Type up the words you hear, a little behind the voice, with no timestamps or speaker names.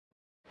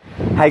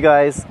Hey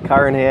guys,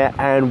 Kyron here,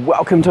 and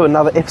welcome to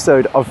another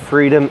episode of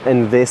Freedom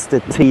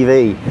Investor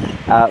TV.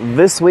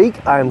 This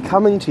week I'm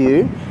coming to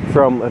you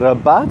from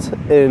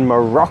Rabat in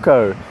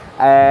Morocco,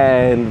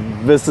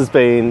 and this has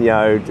been,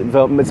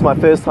 it's my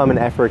first time in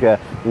Africa,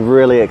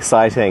 really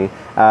exciting.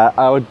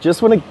 I would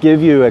just want to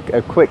give you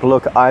a quick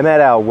look. I'm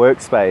at our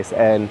workspace,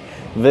 and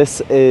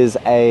this is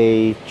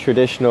a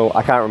traditional,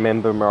 I can't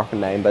remember the Moroccan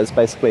name, but it's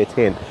basically a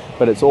tent,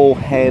 but it's all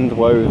hand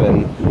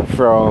woven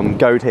from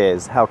goat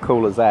hairs. How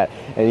cool is that?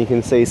 And you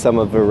can see some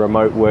of the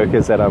remote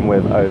workers that I'm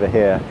with over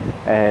here.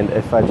 And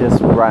if I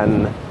just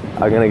run,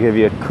 I'm going to give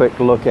you a quick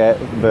look at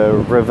the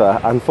river.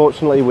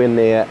 Unfortunately, we're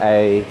near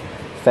a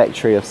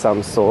factory of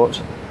some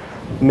sort,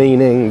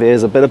 meaning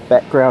there's a bit of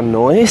background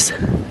noise.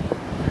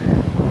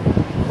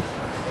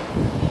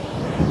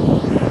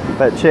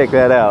 But check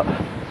that out.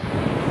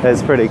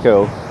 That's pretty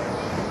cool.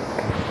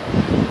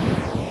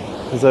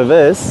 So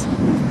this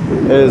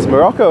is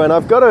Morocco, and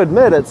I've got to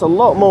admit it's a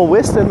lot more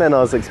Western than I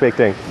was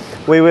expecting.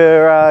 We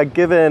were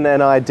given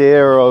an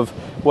idea of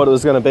what it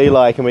was going to be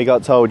like, and we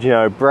got told,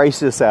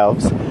 brace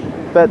yourselves.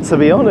 But to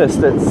be honest,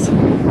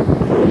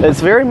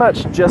 it's very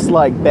much just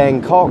like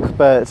Bangkok,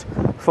 but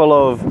full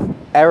of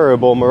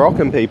Arab or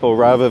Moroccan people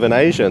rather than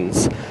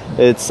Asians.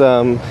 It's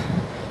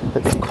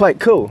quite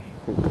cool.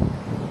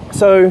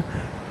 So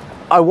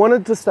I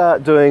wanted to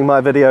start doing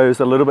my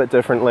videos a little bit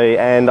differently,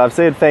 and I've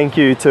said thank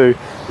you to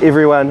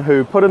everyone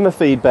who put in the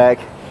feedback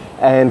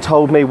and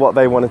told me what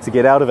they wanted to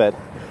get out of it.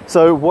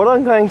 So what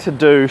I'm going to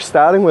do,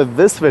 starting with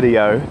this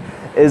video,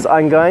 is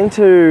I'm going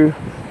to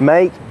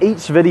make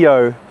each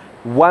video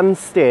one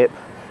step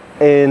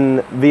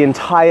in the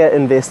entire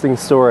investing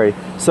story.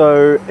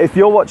 So if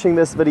you're watching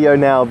this video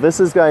now, this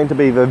is going to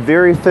be the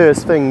very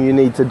first thing you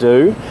need to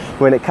do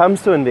when it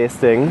comes to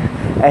investing,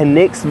 and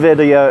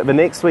the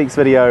next week's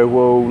video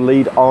will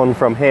lead on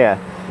from here.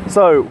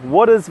 So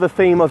what is the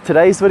theme of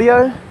today's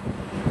video?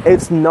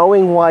 It's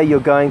knowing why you're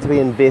going to be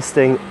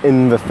investing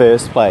in the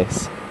first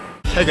place.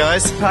 Hey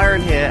guys,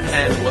 Kyron here,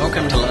 and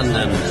welcome to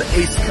London, the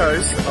east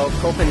coast of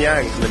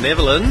Copenhagen, the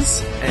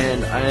Netherlands,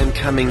 and I am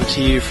coming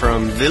to you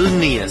from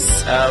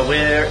Vilnius.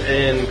 We're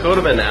in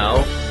Cordoba now,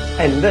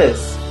 and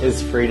this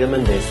is Freedom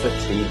Investor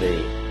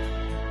TV.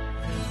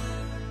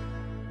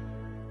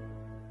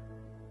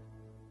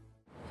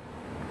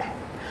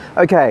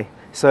 Okay,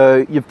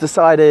 so you've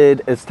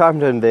decided it's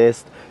time to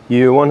invest.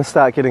 You want to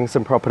start getting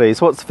some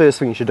properties. What's the first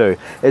thing you should do?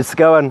 It's to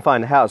go out and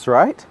find a house,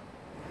 right?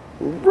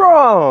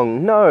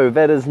 Wrong! No,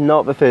 that is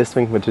not the first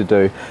thing to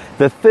do.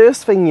 The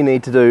first thing you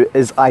need to do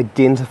is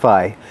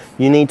identify.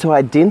 You need to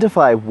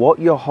identify what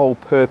your whole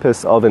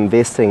purpose of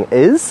investing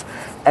is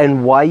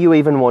and why you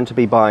even want to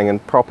be buying a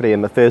property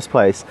in the first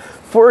place.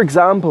 For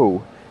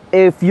example,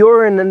 if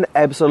you're in an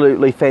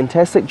absolutely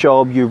fantastic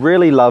job, you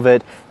really love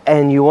it,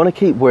 and you want to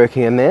keep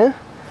working in there,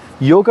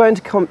 you're going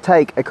to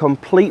take a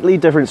completely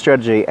different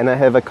strategy and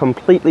have a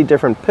completely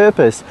different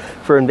purpose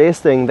for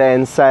investing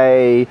than,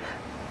 say,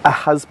 a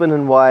husband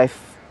and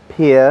wife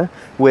pair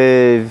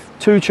with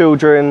 2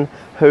 children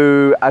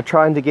who are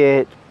trying to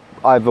get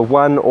either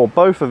one or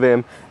both of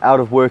them out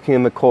of working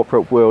in the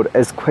corporate world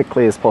as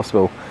quickly as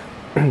possible.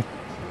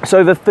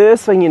 So the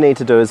first thing you need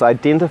to do is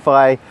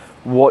identify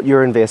what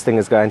your investing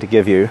is going to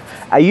give you.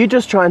 Are you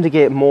just trying to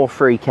get more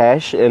free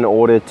cash in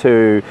order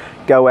to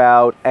go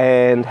out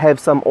and have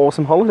some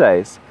awesome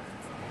holidays?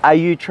 Are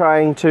you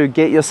trying to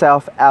get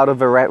yourself out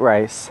of a rat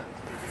race?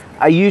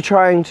 Are you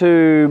trying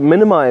to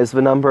minimize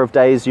the number of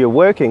days you're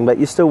working, but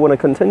you still want to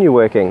continue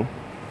working?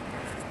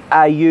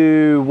 Are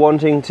you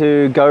wanting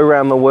to go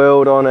around the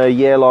world on a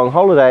year-long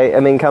holiday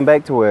and then come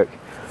back to work?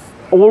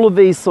 All of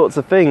these sorts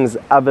of things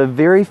are the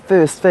very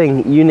first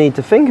thing you need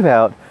to think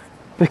about,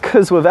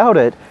 because without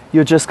it,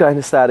 you're just going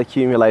to start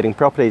accumulating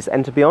properties.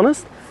 And to be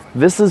honest,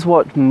 this is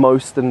what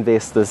most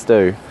investors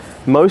do.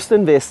 Most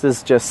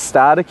investors just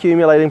start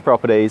accumulating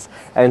properties,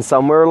 and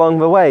somewhere along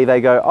the way they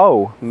go,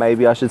 oh,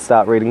 maybe I should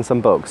start reading some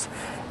books.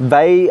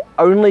 They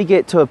only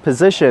get to a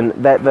position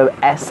that the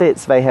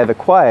assets they have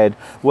acquired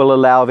will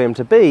allow them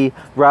to be,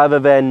 rather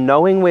than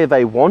knowing where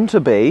they want to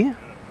be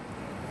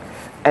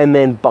and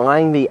then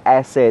buying the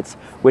assets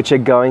which are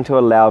going to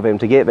allow them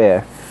to get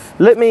there.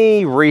 Let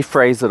me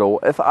rephrase it all.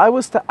 If I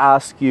was to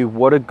ask you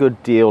what a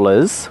good deal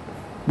is,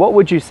 what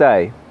would you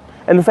say?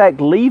 In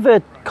fact, leave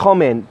a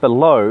comment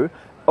below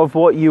of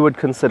what you would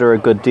consider a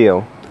good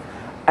deal.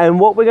 And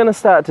what we're going to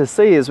start to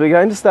see is we're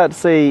going to start to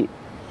see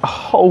a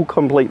whole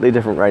completely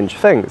different range of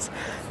things.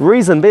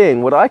 Reason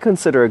being, what I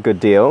consider a good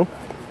deal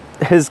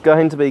is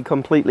going to be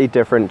completely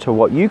different to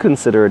what you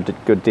consider a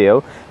good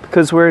deal,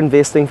 because we're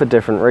investing for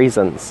different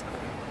reasons.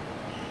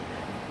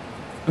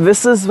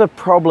 This is the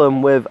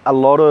problem with a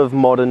lot of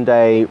modern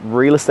day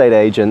real estate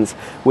agents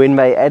when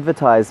they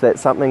advertise that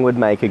something would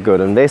make a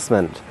good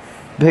investment.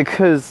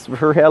 Because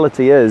the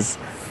reality is,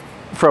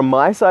 from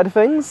my side of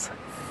things,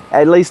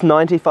 at least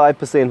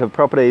 95% of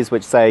properties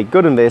which say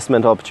good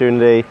investment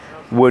opportunity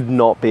would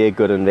not be a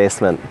good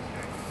investment.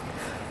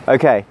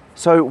 Okay,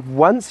 so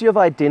once you've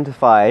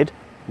identified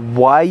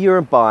why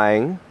you're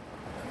buying,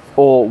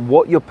 or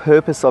what your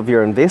purpose of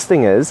your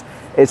investing is,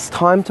 it's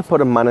time to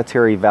put a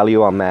monetary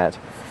value on that.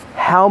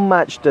 How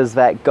much does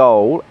that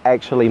goal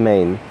actually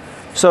mean?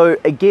 So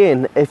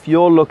again, if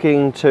you're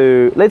looking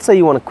to, let's say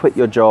you want to quit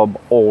your job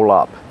all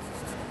up,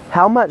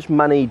 how much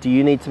money do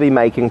you need to be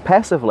making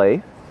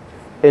passively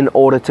in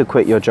order to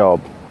quit your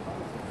job?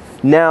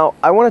 Now,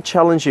 I want to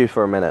challenge you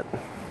for a minute.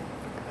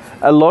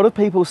 A lot of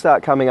people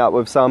start coming up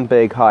with some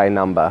big high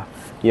number.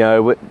 You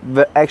know,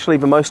 actually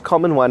the most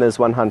common one is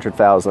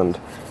 100,000.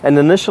 And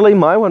initially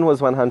my one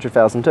was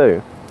 100,000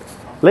 too.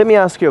 Let me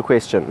ask you a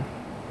question.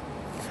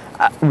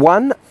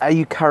 One, are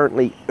you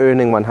currently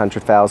earning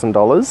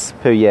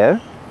 $100,000 per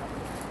year?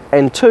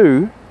 And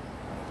two,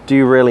 do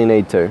you really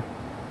need to?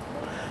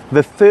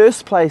 The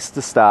first place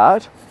to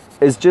start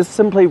is just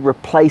simply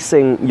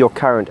replacing your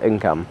current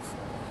income.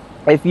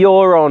 If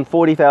you're on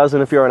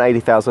 40,000, if you're on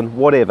 80,000,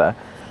 whatever,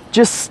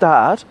 just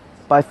start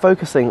by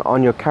focusing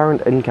on your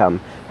current income.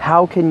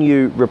 How can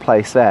you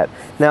replace that?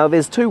 Now,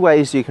 there's two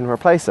ways you can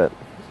replace it.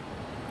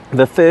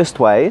 The first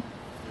way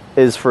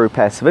is through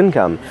passive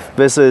income.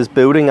 This is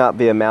building up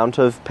the amount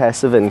of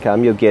passive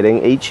income you're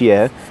getting each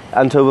year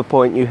until the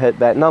point you hit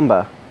that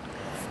number.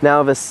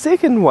 Now, the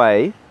second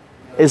way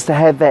is to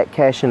have that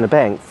cash in the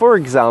bank. For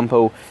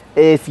example,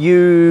 if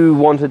you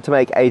wanted to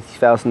make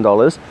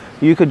 $80,000,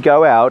 you could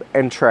go out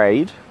and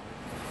trade,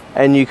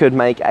 and you could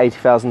make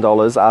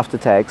 $80,000 after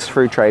tax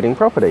through trading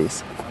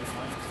properties.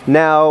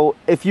 Now,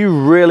 if you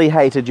really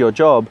hated your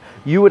job,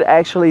 you would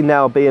actually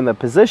now be in the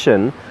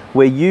position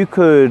where you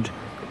could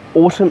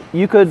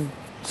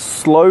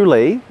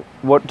slowly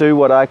do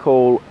what I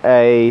call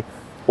a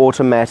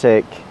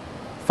automatic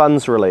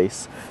funds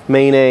release,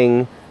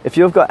 meaning if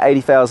you've got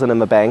 80,000 in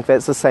the bank,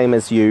 that's the same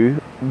as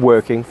you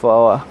working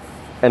for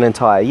an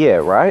entire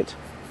year, right?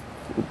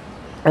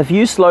 If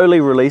you slowly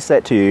release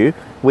that to you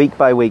week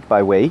by week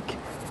by week,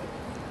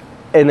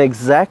 in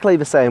exactly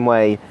the same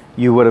way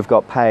you would have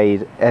got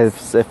paid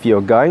as if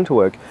you're going to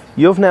work,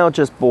 you've now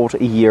just bought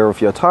a year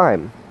of your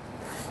time.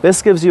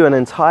 This gives you an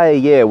entire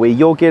year where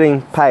you're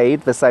getting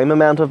paid the same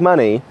amount of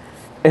money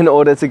in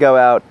order to go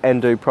out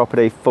and do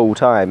property full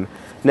time.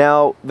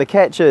 Now, the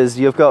catch is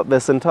you've got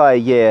this entire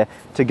year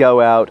to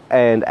go out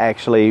and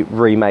actually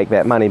remake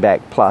that money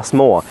back plus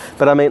more.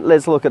 But I mean,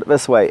 let's look at it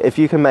this way. If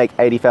you can make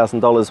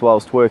 $80,000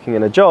 whilst working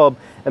in a job,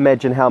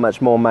 imagine how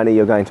much more money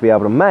you're going to be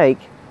able to make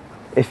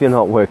if you're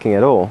not working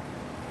at all.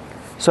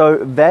 So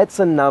that's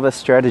another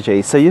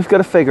strategy. So you've got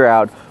to figure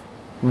out,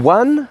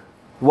 one,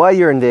 why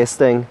you're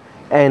investing,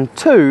 and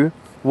two,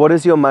 what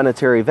is your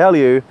monetary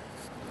value,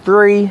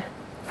 three,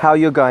 how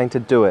you're going to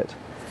do it.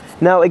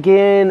 Now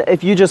again,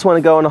 if you just want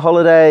to go on a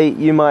holiday,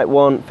 you might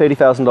want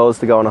 $30,000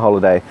 to go on a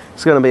holiday.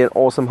 It's going to be an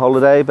awesome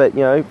holiday, but you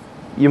know,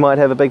 you might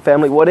have a big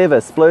family,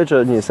 whatever, splurge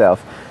on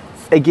yourself.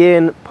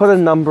 Again, put a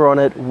number on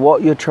it,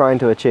 what you're trying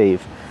to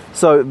achieve.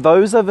 So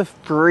those are the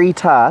three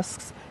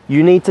tasks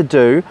you need to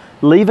do.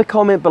 Leave a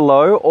comment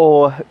below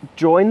or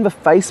join the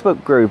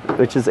Facebook group,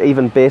 which is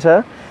even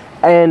better.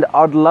 And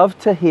I'd love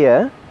to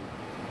hear,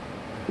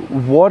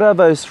 what are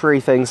those three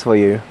things for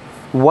you?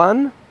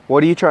 One,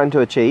 what are you trying to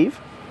achieve?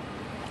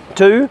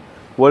 Two,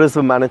 what is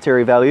the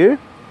monetary value?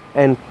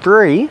 And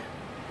three,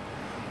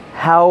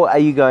 how are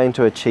you going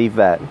to achieve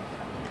that?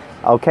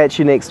 I'll catch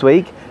you next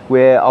week,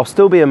 where I'll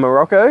still be in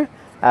Morocco,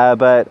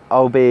 but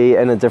I'll be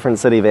in a different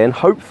city then,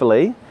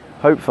 hopefully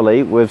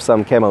with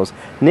some camels.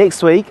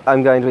 Next week,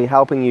 I'm going to be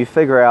helping you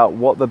figure out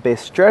what the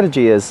best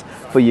strategy is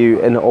for you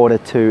in order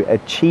to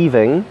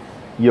achieving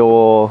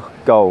your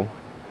goal.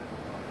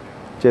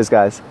 Cheers,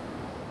 guys.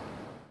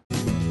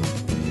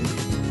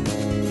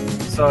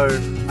 So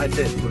I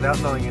did, without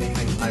knowing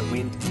anything, I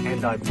went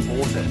and I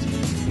bought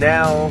it.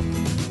 Now,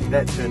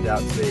 that turned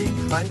out to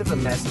be kind of a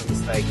massive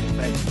mistake. In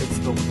fact, it's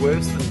the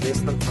worst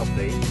investment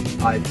property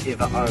I've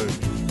ever owned.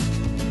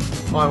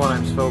 Hi, my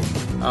name's Phil.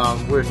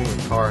 Working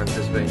with Kyron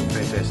has been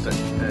fantastic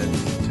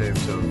in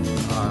terms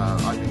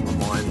of opening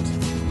my mind,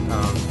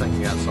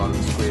 thinking outside of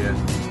the square,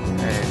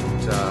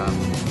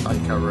 and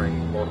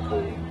uncovering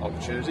multiple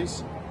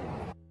opportunities.